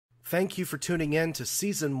Thank you for tuning in to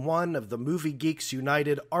Season 1 of the Movie Geeks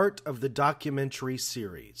United Art of the Documentary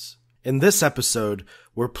series. In this episode,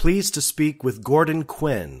 we're pleased to speak with Gordon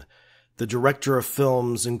Quinn, the director of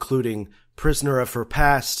films including Prisoner of Her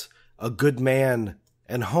Past, A Good Man,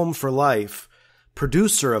 and Home for Life,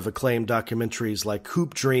 producer of acclaimed documentaries like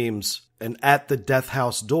Hoop Dreams and At the Death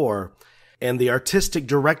House Door, and the artistic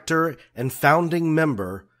director and founding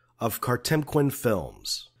member of Kartemquin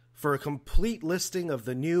Films. For a complete listing of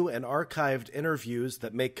the new and archived interviews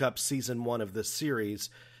that make up Season 1 of this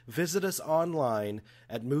series, visit us online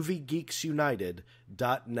at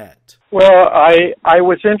moviegeeksunited.net. Well, I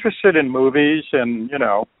was interested in movies and,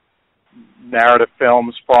 narrative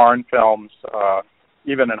films, foreign films,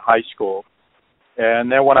 even in high school.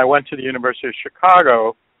 And then when I went to the University of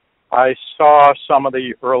Chicago, I saw some of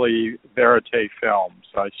the early verite films.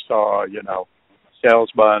 I saw,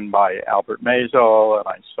 Salesman by Albert Maysles, and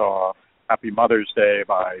I saw Happy Mother's Day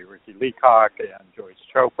by Ricky Leacock and Joyce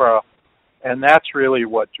Chopra. And that's really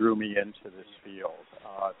what drew me into this field,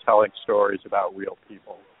 telling stories about real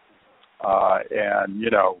people.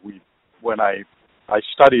 When I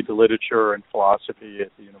studied literature and philosophy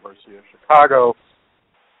at the University of Chicago,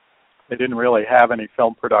 they didn't really have any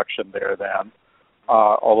film production there then,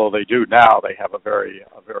 although they do now. They have a very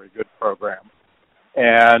good program.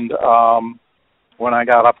 And when I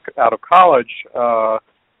got out of college,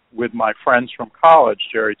 with my friends from college,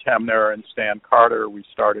 Jerry Temner and Stan Carter, we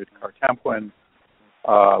started Kartemquin.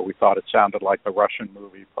 We thought it sounded like the Russian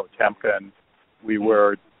movie Potemkin. We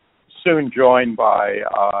were soon joined by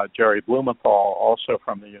Jerry Blumenthal, also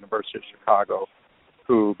from the University of Chicago,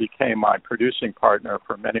 who became my producing partner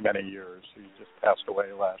for many, many years. He just passed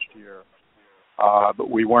away last year. But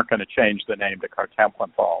we weren't going to change the name to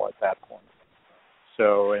Kartemquin at that point.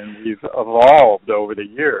 So, and we've evolved over the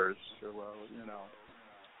years.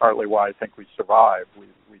 Partly why I think we survived. We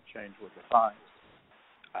changed with the times.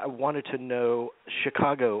 I wanted to know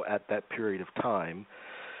Chicago at that period of time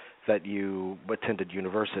that you attended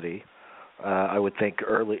university. I would think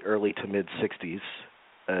early to mid '60s,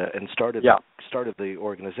 and started the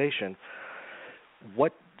organization.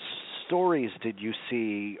 What stories did you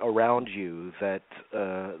see around you that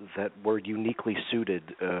were uniquely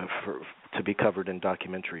suited to be covered in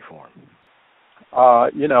documentary form?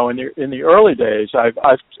 In the early days, I've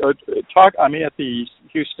talked. I'm at the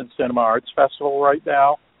Houston Cinema Arts Festival right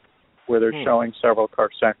now, where they're showing several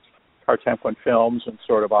Kartemquin films and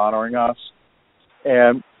sort of honoring us.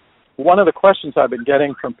 And one of the questions I've been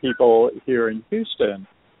getting from people here in Houston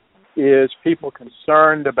is people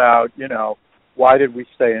concerned about, why did we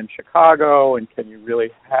stay in Chicago, and can you really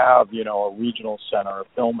have, a regional center of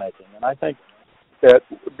filmmaking? And I think that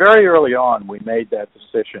very early on we made that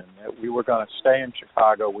decision that we were going to stay in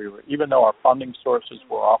Chicago. Even though our funding sources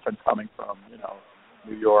were often coming from,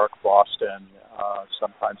 New York, Boston,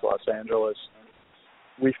 sometimes Los Angeles,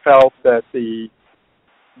 we felt that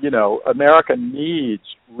America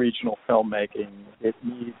needs regional filmmaking. It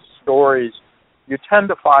needs stories. You tend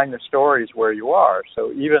to find the stories where you are.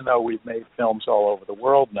 So even though we've made films all over the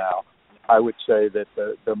world now, I would say that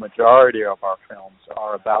the majority of our films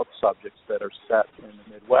are about subjects that are set in the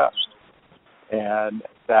Midwest. And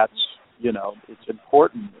that's, it's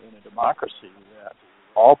important in a democracy that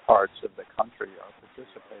all parts of the country are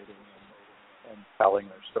participating and telling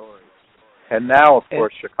their stories. And now, of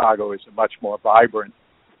course, Chicago is a much more vibrant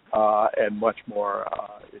and much more,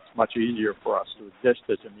 it's much easier for us to exist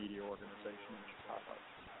as a media organization in Chicago.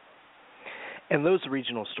 And those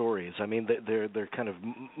regional stories, I mean, they're kind of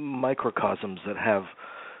microcosms that have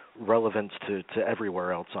relevance to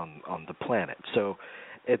everywhere else on the planet. So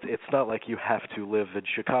it's not like you have to live in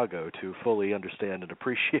Chicago to fully understand and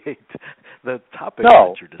appreciate the topic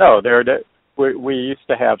that you're discussing. No, we used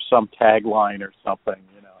to have some tagline or something,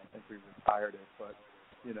 I think we retired it, but,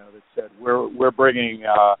 that said, we're bringing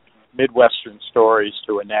Midwestern stories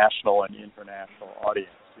to a national and international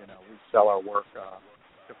audience. We sell our work to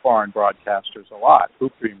foreign broadcasters a lot.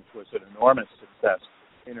 Hoop Dreams was an enormous success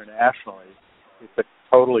internationally. It's a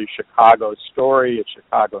totally Chicago story. It's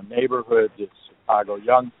Chicago neighborhoods. It's Chicago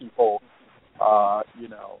young people.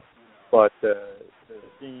 But the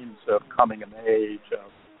themes of coming of age,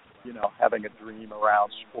 of having a dream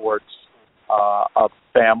around sports, of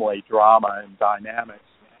family drama and dynamics,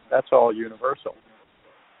 that's all universal.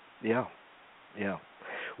 Yeah.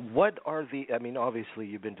 What are obviously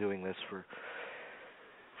you've been doing this for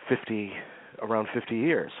around 50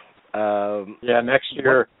 years. Next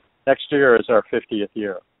year is our 50th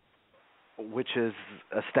year. Which is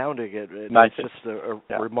astounding. It's just a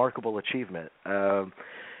remarkable achievement.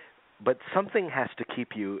 But something has to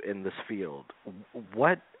keep you in this field.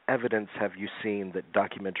 What evidence have you seen that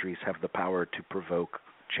documentaries have the power to provoke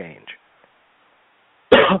change?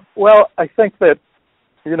 Well, I think that,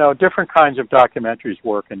 different kinds of documentaries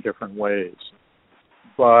work in different ways.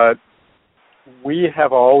 But we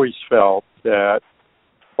have always felt that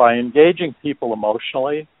by engaging people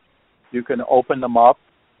emotionally, you can open them up,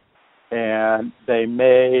 and they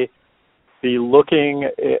may be looking,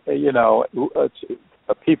 at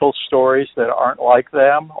people's stories that aren't like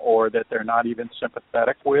them or that they're not even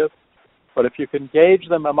sympathetic with. But if you can engage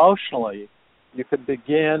them emotionally, you can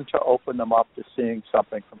begin to open them up to seeing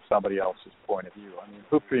something from somebody else's point of view. I mean,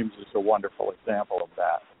 Hoop Dreams is a wonderful example of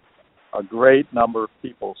that. A great number of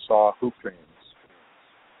people saw Hoop Dreams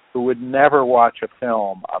who would never watch a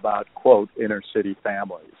film about, quote, inner city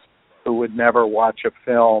families, who would never watch a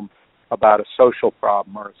film about a social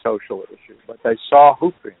problem or a social issue, but they saw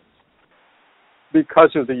Hoop Dreams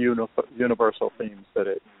because of the universal themes that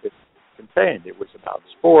it contained. It was about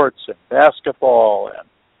sports and basketball and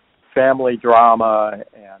family drama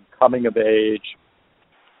and coming of age.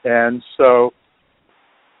 And so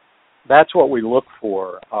that's what we look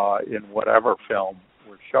for in whatever film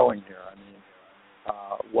we're showing here. I mean,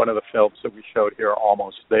 one of the films that we showed here,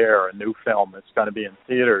 Almost There, a new film that's going to be in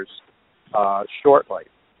theaters shortly,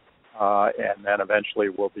 and then eventually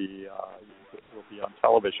will be on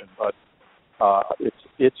television. But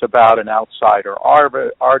it's about an outsider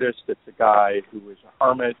artist. It's a guy who is a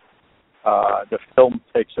hermit. The film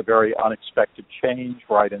takes a very unexpected change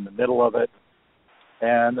right in the middle of it.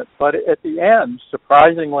 But at the end,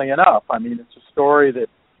 surprisingly enough, I mean, it's a story that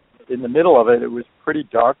in the middle of it, it was a pretty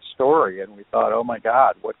dark story, and we thought, oh my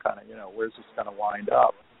God, what kind of, where's this going to wind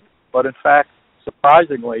up? But in fact,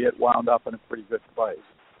 surprisingly, it wound up in a pretty good place.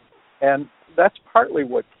 And that's partly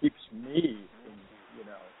what keeps me,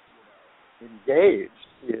 engaged,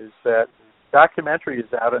 is that documentary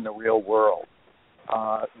is out in the real world.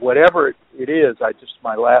 Whatever it is,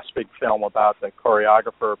 my last big film about the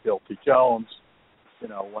choreographer Bill T. Jones,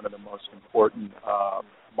 one of the most important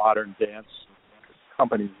modern dance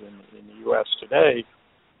companies in the U.S. today,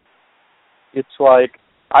 it's like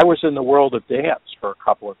I was in the world of dance for a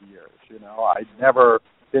couple of years. I'd never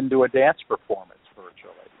been to a dance performance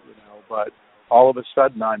virtually, but all of a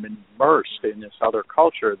sudden I'm immersed in this other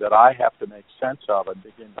culture that I have to make sense of and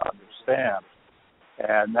begin to understand.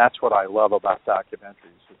 And that's what I love about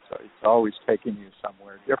documentaries. It's always taking you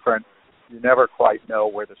somewhere different. You never quite know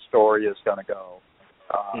where the story is going to go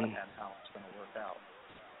and how it's going to work out.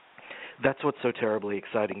 That's what's so terribly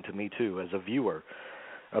exciting to me, too, as a viewer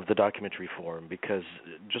of the documentary form, because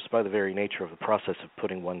just by the very nature of the process of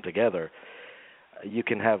putting one together, you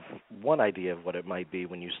can have one idea of what it might be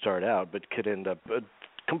when you start out, but could end up a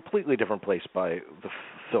completely different place by the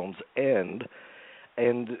film's end.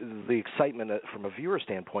 And the excitement from a viewer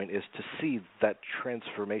standpoint is to see that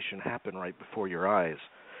transformation happen right before your eyes.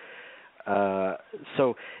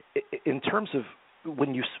 So in terms of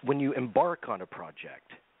when you embark on a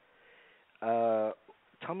project,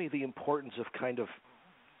 tell me the importance of kind of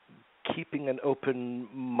keeping an open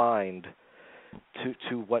mind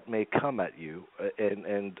to what may come at you,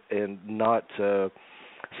 and not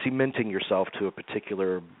cementing yourself to a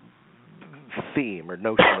particular theme or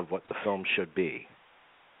notion of what the film should be.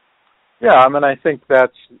 Yeah, I mean, I think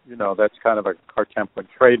that's kind of a Kartemquin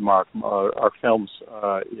trademark. Our films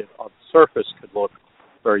on the surface could look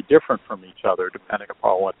very different from each other depending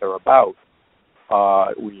upon what they're about.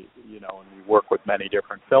 And we work with many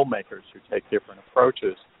different filmmakers who take different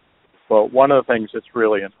approaches. But one of the things that's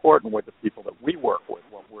really important with the people that we work with,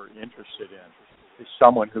 what we're interested in, is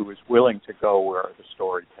someone who is willing to go where the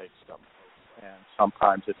story takes them. And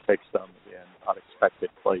sometimes it takes them in unexpected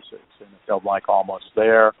places. In a film like Almost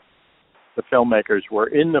There, the filmmakers were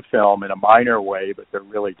in the film in a minor way, but they're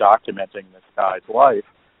really documenting this guy's life.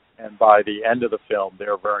 And by the end of the film,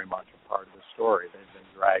 they're very much a part of the story. They've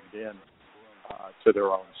been dragged in to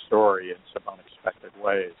their own story in some unexpected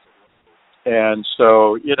ways. And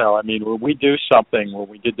so, when we do something, when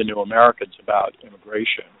we did The New Americans about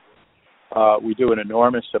immigration, we do an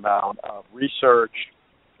enormous amount of research.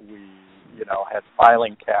 We, had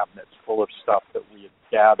filing cabinets full of stuff that we had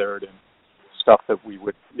gathered and stuff that we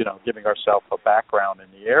would, giving ourselves a background in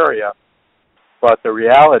the area. But the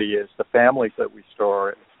reality is the families that we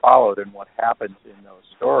followed and what happens in those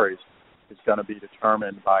stories is going to be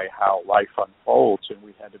determined by how life unfolds, and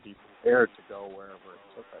we had to be prepared to go wherever it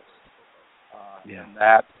took us. And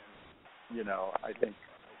that, I think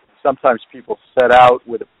sometimes people set out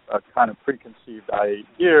with a kind of preconceived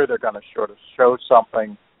idea. They're going to sort of show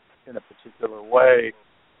something in a particular way.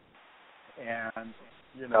 And,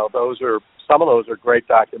 some of those are great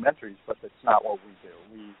documentaries, but that's not what we do.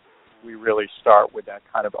 we really start with that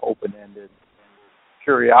kind of open-ended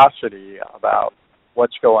curiosity about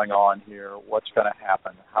what's going on here, what's going to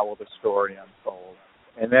happen, how will the story unfold.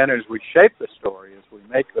 And then as we shape the story, as we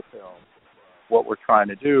make the film, what we're trying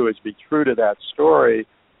to do is be true to that story,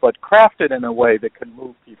 but craft it in a way that can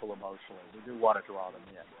move people emotionally. We do want to draw them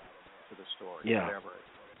in to the story, whatever it is.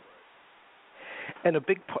 And a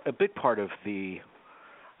big part of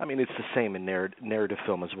it's the same in narrative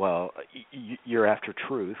film as well. You're after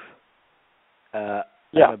truth. And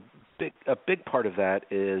a big part of that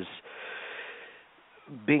is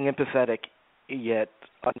being empathetic yet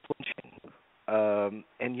unflinching.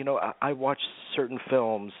 I watch certain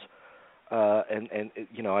films, and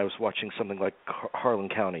I was watching something like Harlan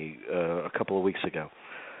County a couple of weeks ago,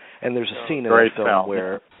 and there's a scene in that film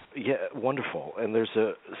where, wonderful, and there's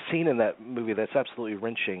a scene in that movie that's absolutely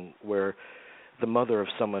wrenching where the mother of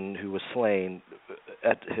someone who was slain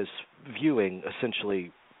at his viewing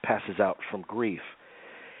essentially passes out from grief.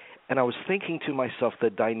 And I was thinking to myself, the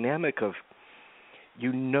dynamic of,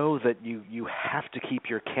 that you have to keep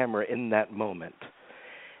your camera in that moment,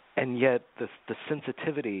 and yet the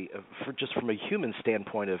sensitivity from a human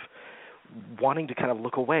standpoint of wanting to kind of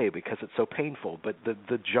look away because it's so painful, but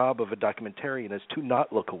the job of a documentarian is to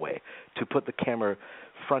not look away, to put the camera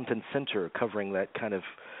front and center, covering that kind of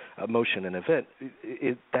emotion and event.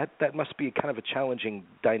 That must be kind of a challenging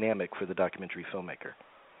dynamic for the documentary filmmaker.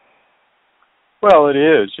 Well, it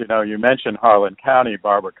is. You mentioned Harlan County,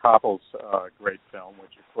 Barbara Koppel's great film,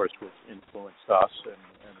 which of course was influenced us, and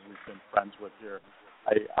we've been friends with her.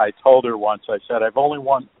 I told her once, I said, I've only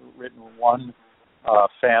written one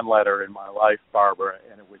fan letter in my life, Barbara,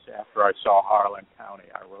 and it was after I saw Harlan County.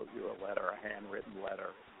 I wrote you a letter, a handwritten letter,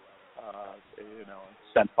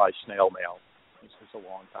 sent by snail mail. This was a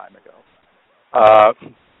long time ago.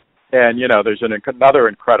 And there's another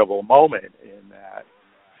incredible moment in that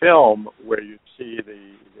film where you see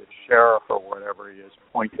the sheriff or whatever he is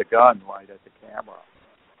point the gun right at the camera,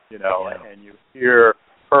 and you hear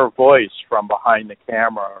her voice from behind the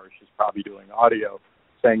camera, or she's probably doing audio,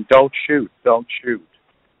 saying, "Don't shoot, don't shoot,"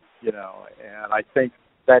 and I think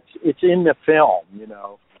it's in the film.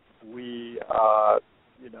 We,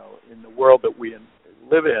 in the world that we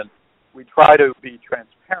live in, we try to be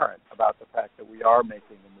transparent about the fact that we are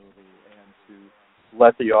making a movie and to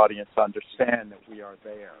let the audience understand that we are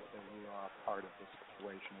there, that we are a part of the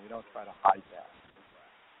situation. We don't try to hide that.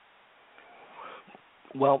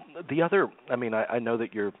 Well, the other, I know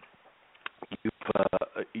that you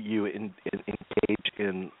engage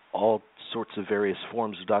in all sorts of various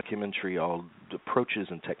forms of documentary, all approaches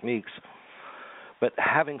and techniques, but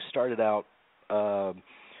having started out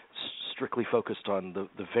strictly focused on the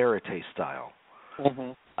verite style,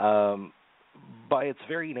 by its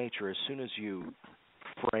very nature, as soon as you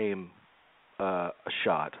frame a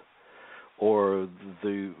shot or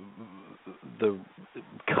the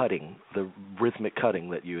cutting, the rhythmic cutting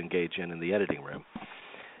that you engage in the editing room,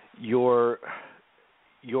 you're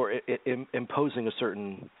imposing a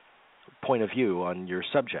certain point of view on your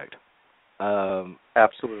subject.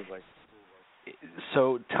 Absolutely.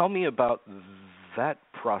 So tell me about that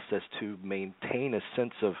process to maintain a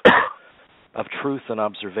sense of truth and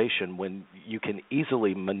observation when you can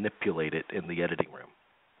easily manipulate it in the editing room.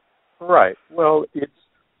 Right. Well, it's,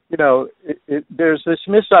 there's this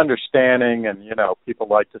misunderstanding, and, people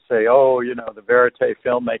like to say, the verite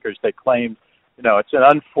filmmakers, they claim, it's an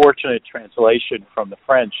unfortunate translation from the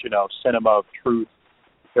French, cinema of truth.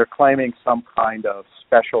 They're claiming some kind of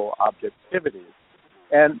special objectivity.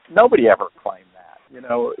 And nobody ever claimed that.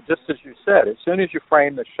 Just as you said, as soon as you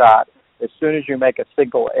frame the shot, as soon as you make a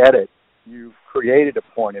single edit, you've created a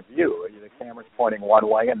point of view. The camera's pointing one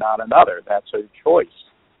way and not another. That's a choice.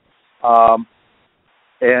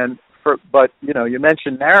 But you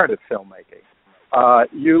mentioned narrative filmmaking.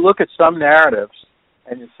 You look at some narratives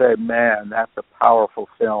and you say, man, that's a powerful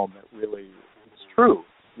film that really is true.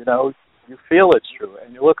 You feel it's true.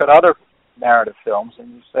 And you look at other narrative films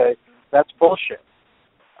and you say, that's bullshit.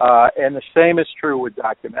 And the same is true with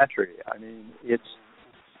documentary.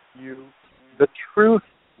 The truth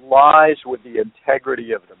lies with the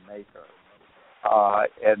integrity of the maker.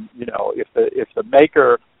 If the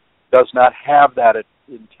maker does not have that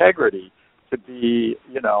integrity to be,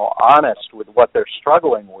 honest with what they're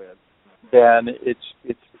struggling with, then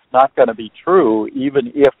it's not going to be true,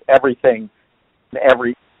 even if everything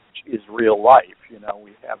is real life. We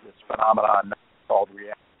have this phenomenon called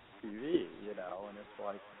reality TV, and it's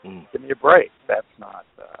like, give me a break. That's not,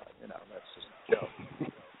 that's just a joke.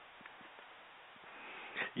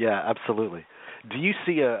 Yeah, absolutely. Do you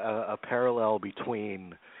see a parallel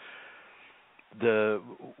between the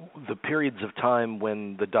periods of time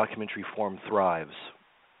when the documentary form thrives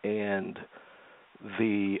and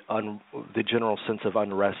the general sense of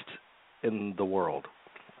unrest in the world?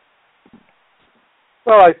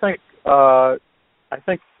 Well, I think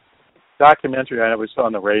documentary. I was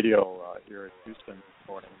on the radio here in Houston this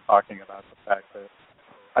morning talking about the fact that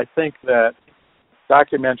I think that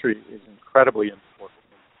documentary is incredibly important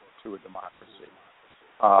to a democracy.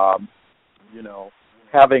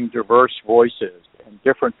 Having diverse voices and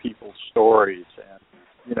different people's stories, and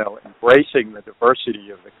embracing the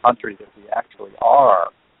diversity of the country that we actually are,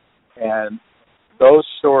 and those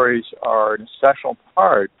stories are an essential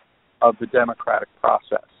part of the democratic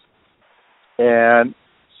process. And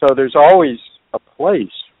so there's always a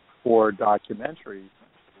place for documentary.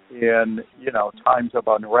 In times of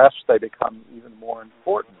unrest, they become even more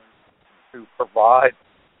important to provide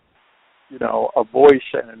a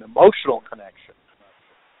voice and an emotional connection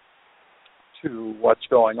to what's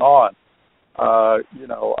going on.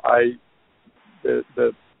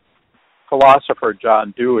 The philosopher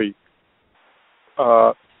John Dewey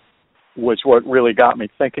was what really got me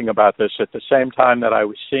thinking about this. At the same time that I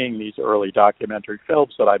was seeing these early documentary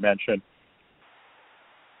films that I mentioned,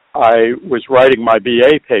 I was writing my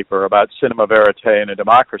BA paper about cinema verite in a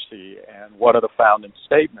democracy, and one of the founding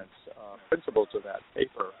statements, principles of that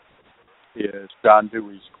paper, is John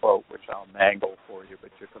Dewey's quote, which I'll mangle for you,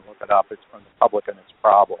 but you can look it up. It's from The Public and Its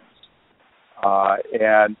Problems.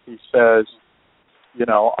 And he says,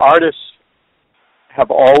 artists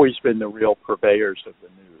have always been the real purveyors of the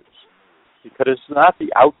news, because it's not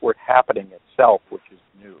the outward happening itself which is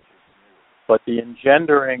new, but the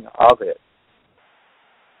engendering of it,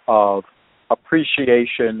 of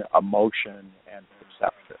appreciation, emotion, and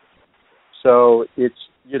perception. So it's,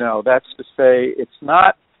 that's to say, it's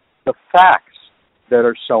not the facts that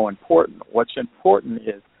are so important. What's important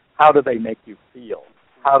is, how do they make you feel?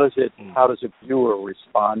 How does a viewer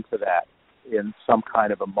respond to that in some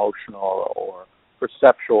kind of emotional or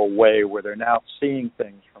perceptual way where they're now seeing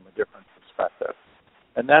things from a different perspective?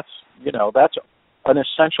 And that's an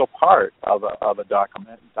essential part of a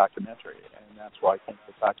documentary, and that's why I think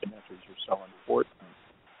the documentaries are so important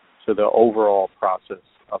to the overall process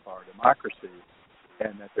of our democracy,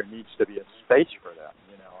 and that there needs to be a space for them.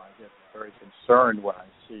 I get very concerned when I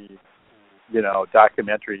see,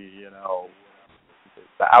 documentary,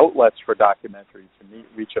 the outlets for documentary to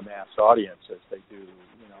reach a mass audience as they do,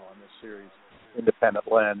 on the series Independent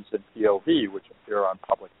Lens and POV, which appear on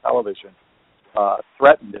public television,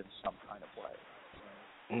 threatened in some kind of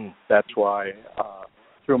way. That's why,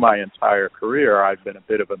 through my entire career, I've been a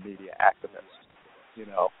bit of a media activist,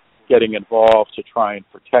 getting involved to try and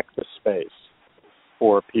protect the space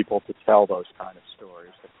for people to tell those kind of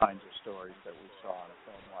stories, the kinds of stories that we saw in a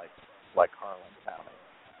film like Harlan County.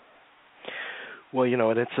 Well,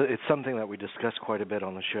 and it's something that we discuss quite a bit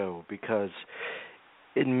on the show, because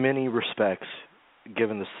in many respects,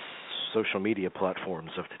 given the social media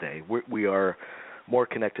platforms of today, we are more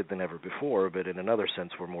connected than ever before, but in another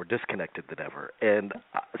sense, we're more disconnected than ever. And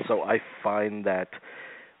so I find that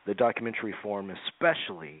the documentary form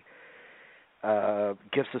especially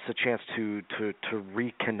gives us a chance to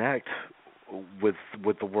reconnect with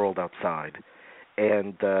the world outside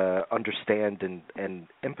and understand and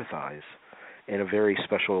empathize in a very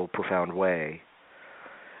special, profound way.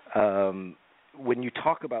 When you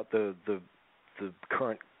talk about the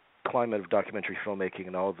current climate of documentary filmmaking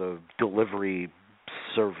and all the delivery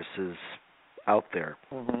services out there,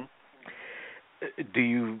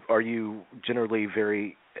 are you generally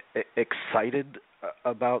very excited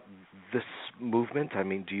about this movement? I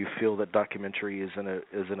mean, do you feel that documentary is in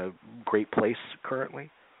a great place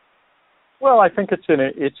currently? Well, I think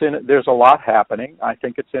there's a lot happening. I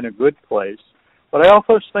think it's in a good place. But I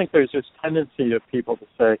also think there's this tendency of people to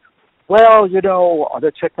say, well,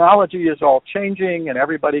 the technology is all changing and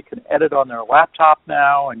everybody can edit on their laptop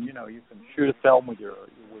now, and, you can shoot a film with your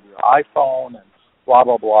iPhone and blah,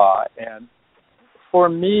 blah, blah. And for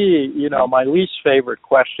me, my least favorite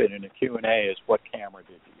question in a Q&A is, what camera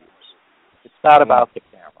did you use? It's not about the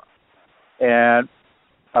camera. And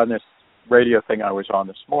on this radio thing I was on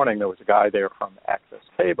this morning, there was a guy there from Access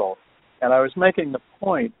Cable, and I was making the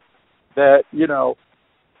point that,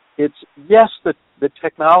 it's, yes, the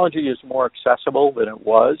technology is more accessible than it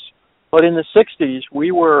was, but in the 60s,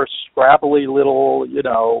 we were scrabbly little,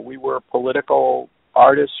 we were political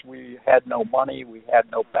artists. We had no money. We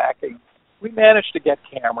had no backing. We managed to get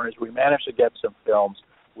cameras. We managed to get some films.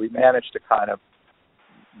 We managed to kind of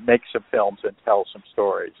make some films and tell some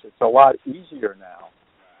stories. It's a lot easier now.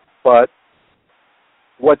 But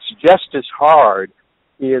what's just as hard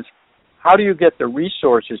is How do you get the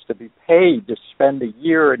resources to be paid to spend a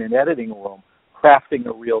year in an editing room crafting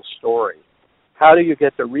a real story? How do you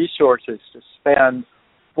get the resources to spend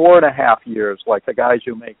 4.5 years, like the guys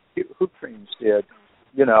who make Hoop Dreams did,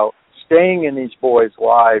 staying in these boys'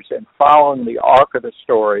 lives and following the arc of the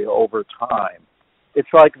story over time? It's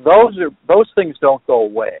like those things don't go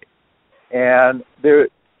away. And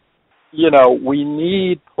we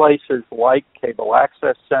need places like cable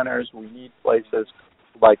access centers. We need places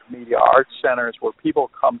like media arts centers where people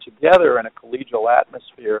come together in a collegial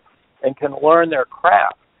atmosphere and can learn their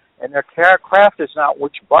craft. And their craft is not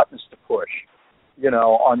which buttons to push,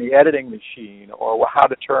 on the editing machine, or how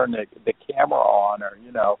to turn the camera on, or,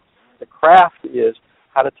 the craft is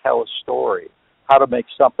how to tell a story, how to make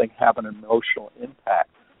something have an emotional impact,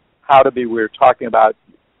 we were talking about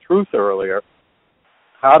truth earlier,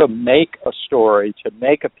 how to make a story, to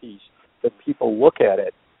make a piece that people look at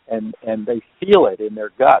it and they feel it in their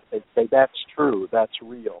gut. They say, that's true, that's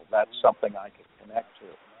real, that's something I can connect to.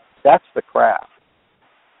 That's the craft.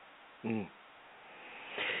 Mm.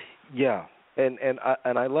 Yeah, and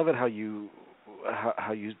I love it how you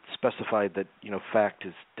specified that fact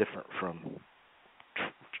is different from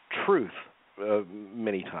truth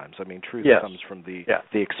many times. I mean, truth yes. comes from the yeah.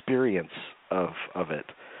 experience of it.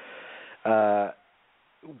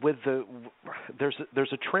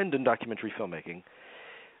 There's a trend in documentary filmmaking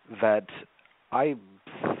that I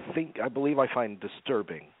believe I find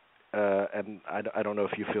disturbing, and I don't know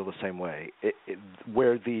if you feel the same way.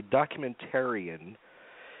 Where the documentarian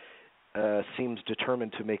seems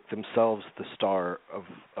determined to make themselves the star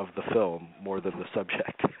of the film more than the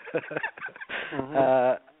subject.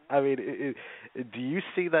 Mm-hmm. I mean, do you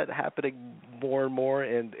see that happening more and more?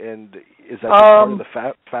 And is that part of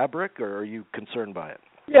the fabric, or are you concerned by it?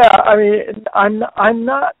 Yeah, I mean, I'm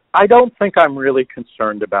not. I don't think I'm really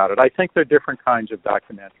concerned about it. I think there are different kinds of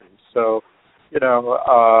documentaries. So,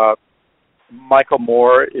 Michael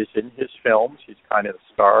Moore is in his films. He's kind of the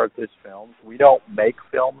star of his films. We don't make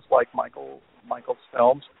films like Michael's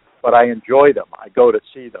films, but I enjoy them. I go to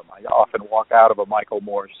see them. I often walk out of a Michael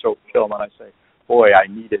Moore film and I say, boy, I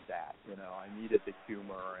needed that. I needed the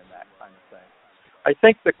humor and that kind of thing. I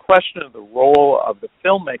think the question of the role of the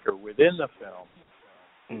filmmaker within the film,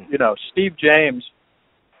 Steve James,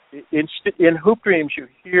 in Hoop Dreams, you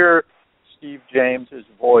hear Steve James's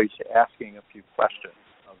voice asking a few questions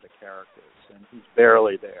of the characters, and he's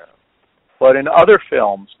barely there. But in other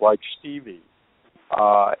films like Stevie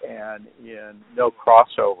and in No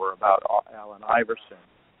Crossover about Allen Iverson,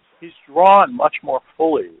 he's drawn much more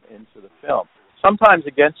fully into the film, sometimes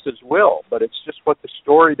against his will, but it's just what the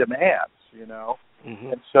story demands,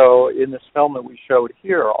 Mm-hmm. And so in this film that we showed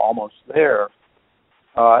here, Almost There,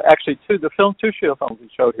 actually, the two films we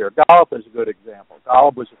showed here, Gollop is a good example.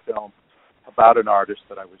 Gollop was a film about an artist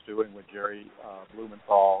that I was doing with Jerry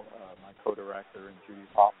Blumenthal, my co-director, and Judy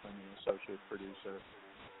Hoffman, the associate producer.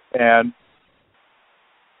 And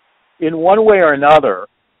in one way or another,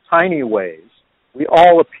 tiny ways, we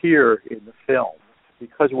all appear in the film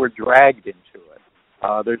because we're dragged into it.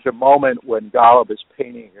 There's a moment when Gollop is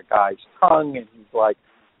painting a guy's tongue, and he's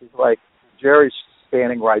like, Jerry's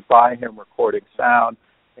standing right by him recording sound,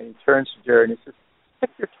 and he turns to Jerry and he says, stick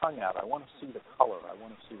your tongue out. I want to see the color. I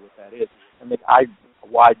want to see what that is. And I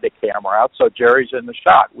wide the camera out, so Jerry's in the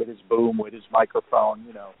shot with his boom, with his microphone.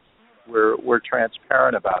 We're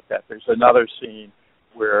transparent about that. There's another scene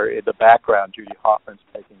where in the background Judy Hoffman's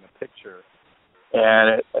taking a picture,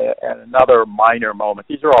 and another minor moment.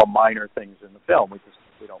 These are all minor things in the film.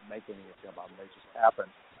 We don't make any of them. They just happen.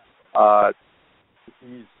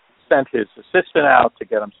 He's sent his assistant out to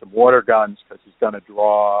get him some water guns because he's going to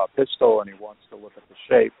draw a pistol and he wants to look at the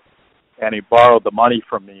shape. And he borrowed the money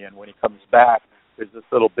from me, and when he comes back, there's this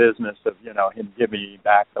little business of, him giving me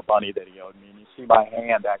back the money that he owed me. And you see my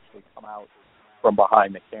hand actually come out from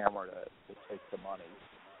behind the camera to take the money.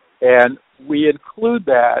 And we include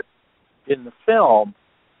that in the film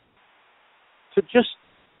to just,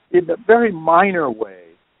 in a very minor way,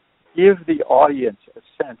 give the audience a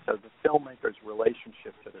sense of the filmmaker's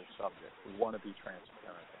relationship to their subject. We want to be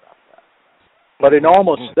transparent about that. But in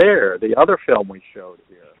Almost There, the other film we showed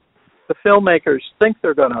here, the filmmakers think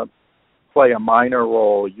they're going to play a minor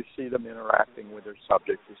role. You see them interacting with their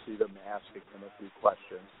subject. You see them asking them a few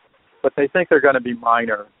questions. But they think they're going to be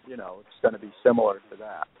minor. It's going to be similar to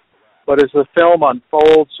that. But as the film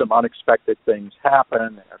unfolds, some unexpected things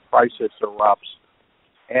happen. A crisis erupts.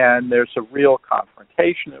 And there's a real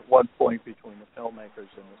confrontation at one point between the filmmakers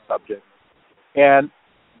and the subject. And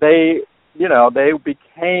they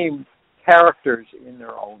became characters in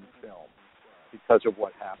their own film because of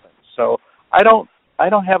what happened. So I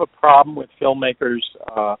don't have a problem with filmmakers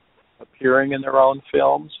appearing in their own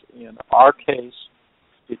films. In our case,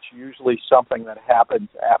 it's usually something that happens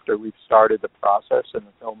after we've started the process and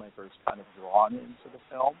the filmmaker is kind of drawn into the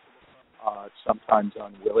film, sometimes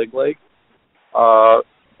unwillingly.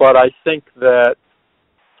 But I think that,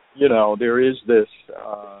 there is this,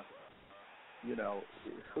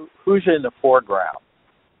 who's in the foreground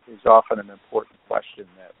is often an important question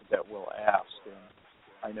that we'll ask. And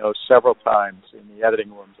I know several times in the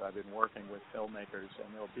editing rooms I've been working with filmmakers,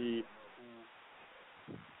 and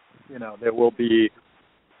there will be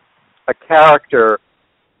a character.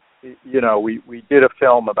 We did a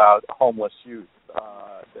film about homeless youth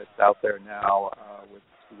that's out there now with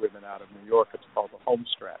women out of New York. It's called The Home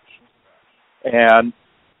Stretch. And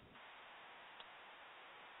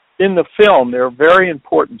in the film, there are very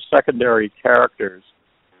important secondary characters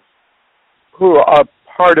who are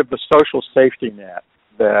part of the social safety net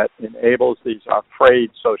that enables these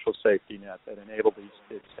frayed social safety net that enable these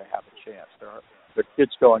kids to have a chance. There are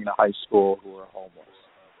kids going to high school who are homeless.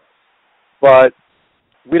 But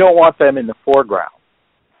we don't want them in the foreground.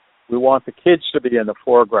 We want the kids to be in the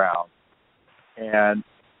foreground, and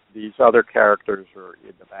these other characters are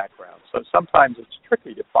in the background. So sometimes it's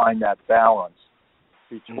tricky to find that balance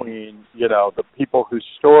between, the people whose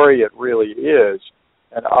story it really is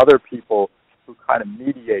and other people who kind of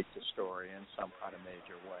mediate the story in some kind of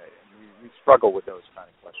major way. And we struggle with those kind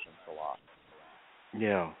of questions a lot.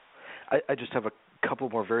 Yeah. I just have a couple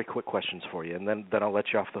more very quick questions for you, and then I'll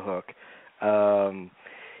let you off the hook.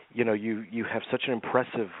 You have such an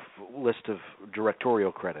impressive list of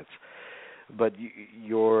directorial credits, but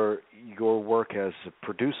your work as a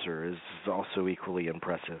producer is also equally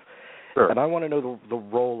impressive. Sure. And I want to know the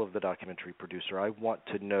role of the documentary producer. I want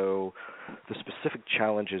to know the specific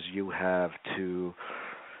challenges you have to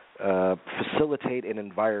facilitate an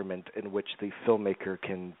environment in which the filmmaker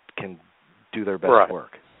can do their best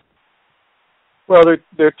work. Well,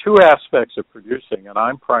 there are two aspects of producing, and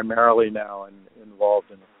I'm primarily now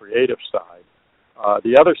involved in the creative side.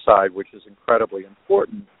 The other side, which is incredibly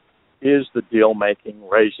important, is the deal making,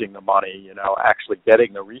 raising the money, actually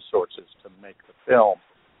getting the resources to make the film.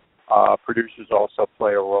 Producers also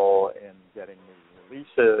play a role in getting the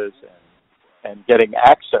releases and getting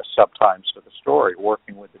access sometimes to the story,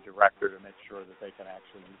 working with the director to make sure that you can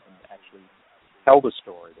actually tell the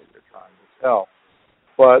story that you're trying to tell.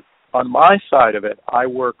 But on my side of it, I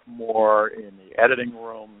work more in the editing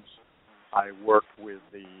rooms. I work with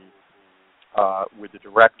the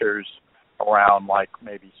directors around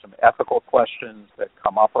maybe some ethical questions that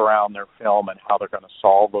come up around their film and how they're going to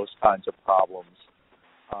solve those kinds of problems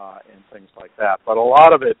and things like that. But a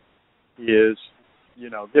lot of it is,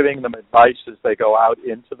 giving them advice as they go out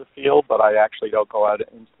into the field, but I actually don't go out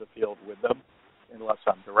into the field with them unless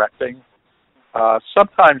I'm directing.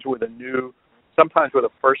 Sometimes with a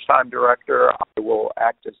first-time director, I will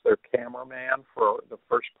act as their cameraman for the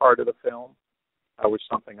first part of the film. That was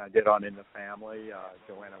something I did on In the Family,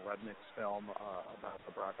 Joanna Rudnick's film about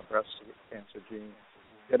the BRCA breast cancer gene.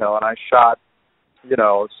 And I shot,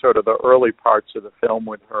 sort of the early parts of the film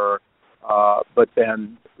with her, but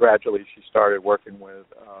then gradually she started working with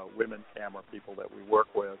women camera people that we work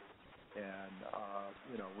with, and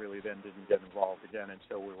really then didn't get involved again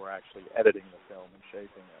until we were actually editing the film and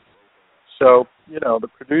shaping it. So, the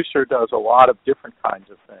producer does a lot of different kinds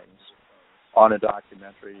of things on a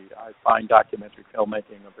documentary. I find documentary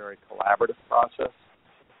filmmaking a very collaborative process,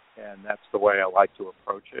 and that's the way I like to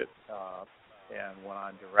approach it. And when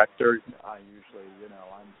I'm director, I usually,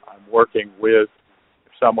 I'm working with,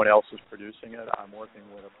 if someone else is producing it, I'm working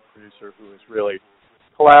with a producer who is really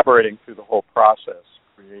collaborating through the whole process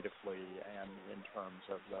creatively and in terms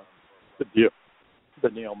of the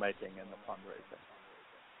deal making and the fundraising.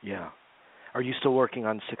 Yeah. Are you still working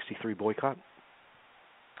on 63 Boycott?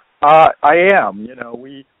 I am.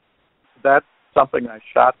 That's something I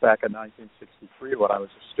shot back in 1963 when I was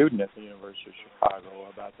a student at the University of Chicago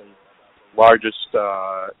about the largest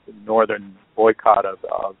northern boycott of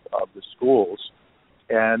the schools.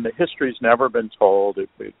 And the history's never been told.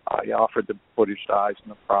 I offered the footage to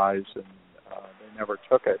Eisner Prize, and they never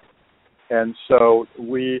took it. And so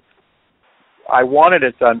I wanted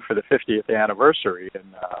it done for the 50th anniversary in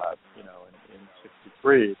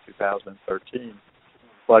 2013,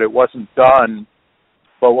 but it wasn't done.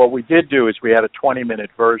 But what we did do is we had a 20-minute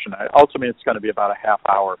version. Ultimately, it's going to be about a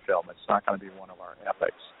half-hour film. It's not going to be one of our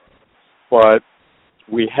epics. But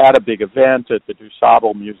we had a big event at the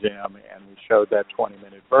DuSable Museum, and we showed that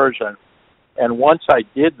 20-minute version. And once I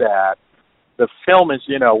did that, the film is,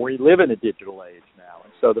 we live in a digital age now,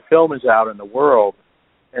 and so the film is out in the world.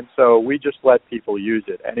 And so we just let people use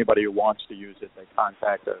it. Anybody who wants to use it, they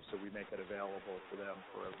contact us, so we make it available to them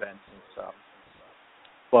for events and stuff.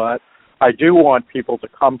 But I do want people to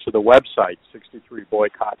come to the website,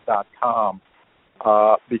 63boycott.com,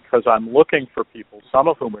 because I'm looking for people, some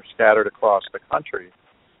of whom are scattered across the country,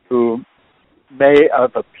 who may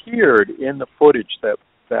have appeared in the footage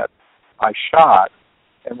that I shot,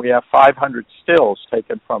 and we have 500 stills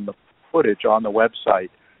taken from the footage on the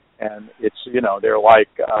website. And it's, they're like,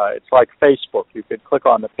 it's like Facebook. You can click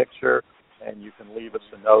on the picture and you can leave us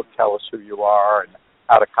a note, tell us who you are and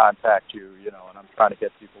how to contact you, and I'm trying to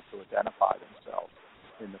get people to identify themselves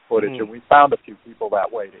in the footage. And we found a few people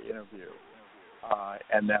that way to interview.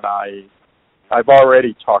 And then I've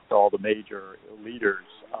already talked to all the major leaders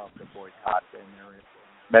of the boycott, and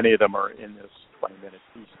many of them are in this 20-minute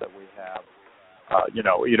piece that we have,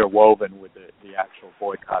 interwoven with the actual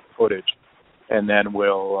boycott footage. And then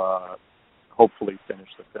we'll hopefully finish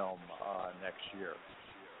the film next year.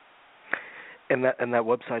 And that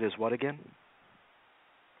website is what again?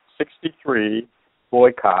 63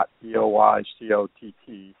 boycott boycott.com.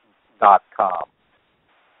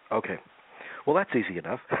 Okay. Well, that's easy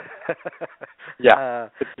enough. Yeah,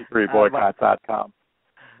 63boycott.com.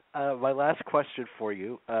 My last question for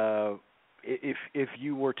you: if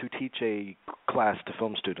you were to teach a class to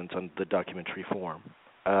film students on the documentary form,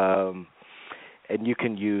 and you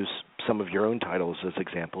can use some of your own titles as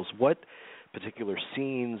examples, what particular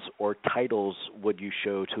scenes or titles would you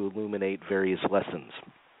show to illuminate various lessons?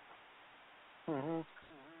 Mm-hmm.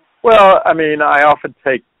 Well, I mean, I often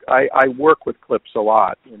I work with clips a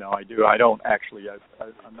lot. I do. I don't actually,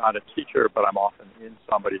 I'm not a teacher, but I'm often in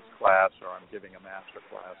somebody's class or I'm giving a master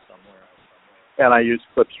class somewhere. And I use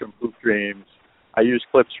clips from Hoop Dreams. I use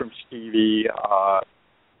clips from Stevie,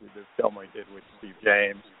 the film we did with Steve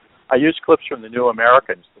James. I use clips from The New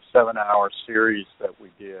Americans, the 7-hour series that we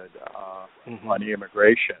did on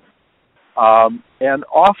immigration. And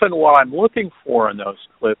often what I'm looking for in those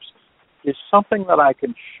clips is something that I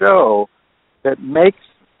can show that makes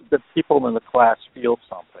the people in the class feel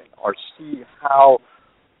something or see how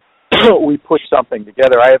we put something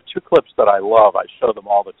together. I have 2 clips that I love. I show them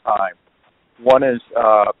all the time. One is,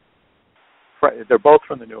 they're both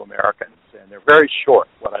from The New Americans, and they're very short.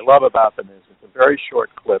 What I love about them is it's a very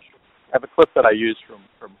short clip. I have a clip that I use from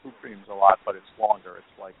Hoop Dreams a lot, but it's longer.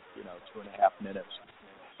 It's like, 2.5 minutes.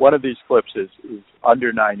 One of these clips is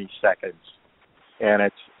under 90 seconds, and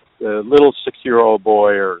it's a little 6-year-old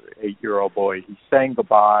boy or 8-year-old boy. He's saying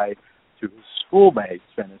goodbye to his schoolmates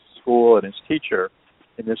and his school and his teacher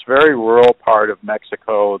in this very rural part of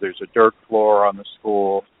Mexico. There's a dirt floor on the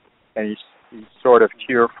school, and he's sort of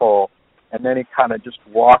tearful. And then he kind of just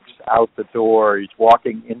walks out the door. He's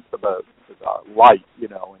walking into the light, in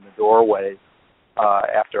the doorway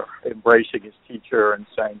after embracing his teacher and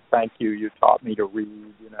saying, "Thank you, you taught me to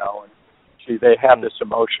read," And they have this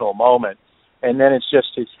emotional moment. And then it's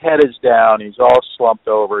just his head is down. He's all slumped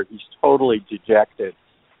over. He's totally dejected.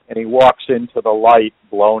 And he walks into the light,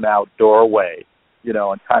 blown out doorway,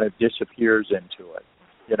 and kind of disappears into it,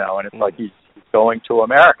 And it's like he's going to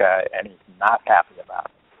America, and he's not happy about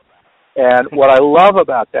it. And what I love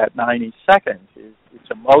about that 90 seconds is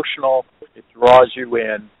it's emotional. It draws you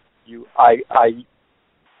in.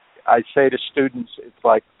 I say to students, it's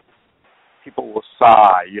like people will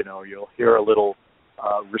sigh. You'll hear a little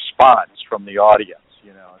response from the audience.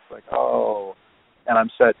 It's like, oh, and I'm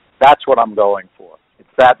said that's what I'm going for. It's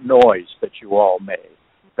that noise that you all made.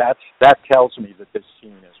 That tells me that this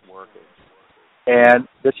scene is working. And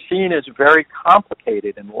the scene is very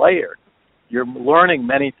complicated and layered. You're learning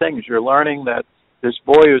many things. You're learning that this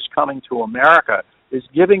boy who's coming to America is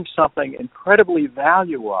giving something incredibly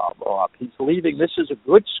valuable up. He's leaving. This is a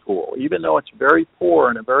good school, even though it's very poor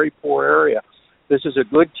in a very poor area. This is a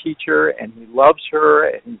good teacher, and he loves her,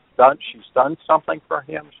 and she's done something for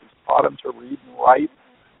him. She's taught him to read and write,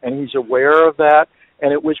 and he's aware of that.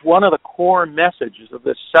 And it was one of the core messages of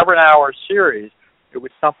this 7-hour series. It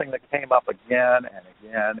was something that came up again and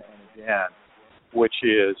again and again, which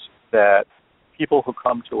is that people who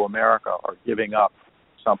come to America are giving up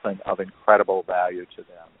something of incredible value to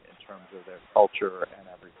them in terms of their culture and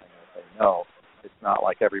everything that they know. It's not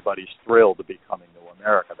like everybody's thrilled to be coming to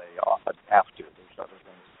America. They often have to. There's other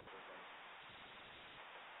things.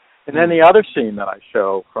 And then the other scene that I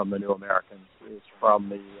show from The New Americans is from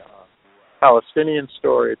the Palestinian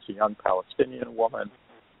story. It's a young Palestinian woman.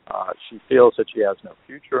 She feels that she has no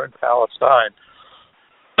future in Palestine.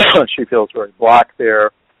 She feels very black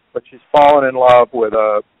there. But she's fallen in love with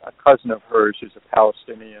a cousin of hers who's a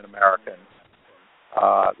Palestinian American,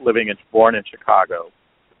 born in Chicago.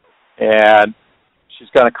 And she's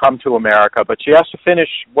going to come to America, but she has to finish.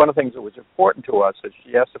 One of the things that was important to us is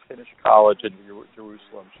she has to finish college in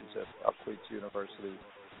Jerusalem. She's at Queen's University,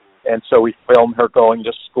 and so we filmed her going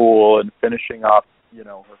to school and finishing up,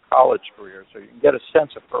 her college career. So you can get a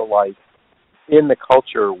sense of her life in the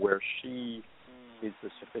culture where she is the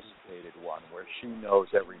sophisticated one, where she knows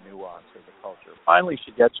every nuance of the culture. Finally,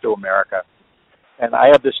 she gets to America, and I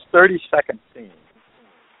have this 30-second scene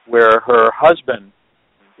where her husband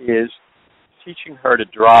is teaching her to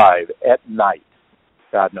drive at night.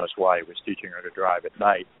 God knows why he was teaching her to drive at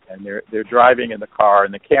night. And they're driving in the car,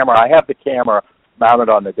 and the camera, I have the camera mounted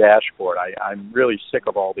on the dashboard. I'm really sick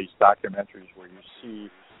of all these documentaries where you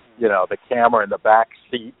see, the camera in the back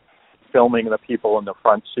seat filming the people in the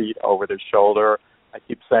front seat over their shoulder. I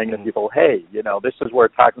keep saying to people, hey, this is where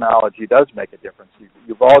technology does make a difference.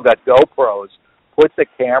 You've all got GoPros. Put the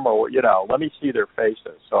camera, let me see their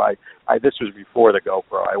faces. So I this was before the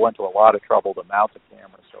GoPro. I went to a lot of trouble to mount the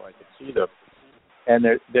camera so I could see them. And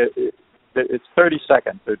it's 30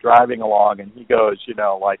 seconds. They're driving along, and he goes,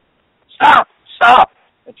 stop, stop.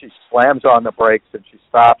 And she slams on the brakes, and she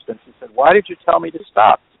stops. And she said, why did you tell me to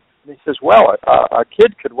stop? And he says, well, a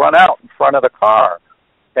kid could run out in front of the car,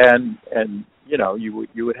 and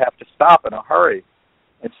you would have to stop in a hurry.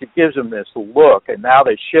 And she gives him this look, and now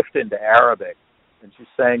they shift into Arabic. And she's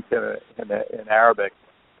saying to him in Arabic,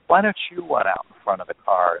 why don't you run out in front of the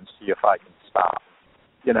car and see if I can stop?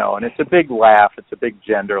 And it's a big laugh. It's a big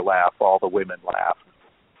gender laugh. All the women laugh.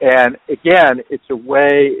 And again, it's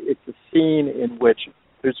a scene in which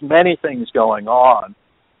there's many things going on,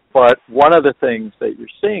 but one of the things that you're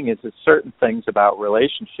seeing is that certain things about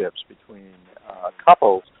relationships between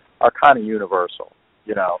couples are kind of universal.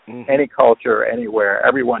 Any culture, anywhere,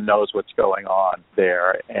 everyone knows what's going on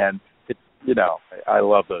there. And I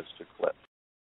love those two clips.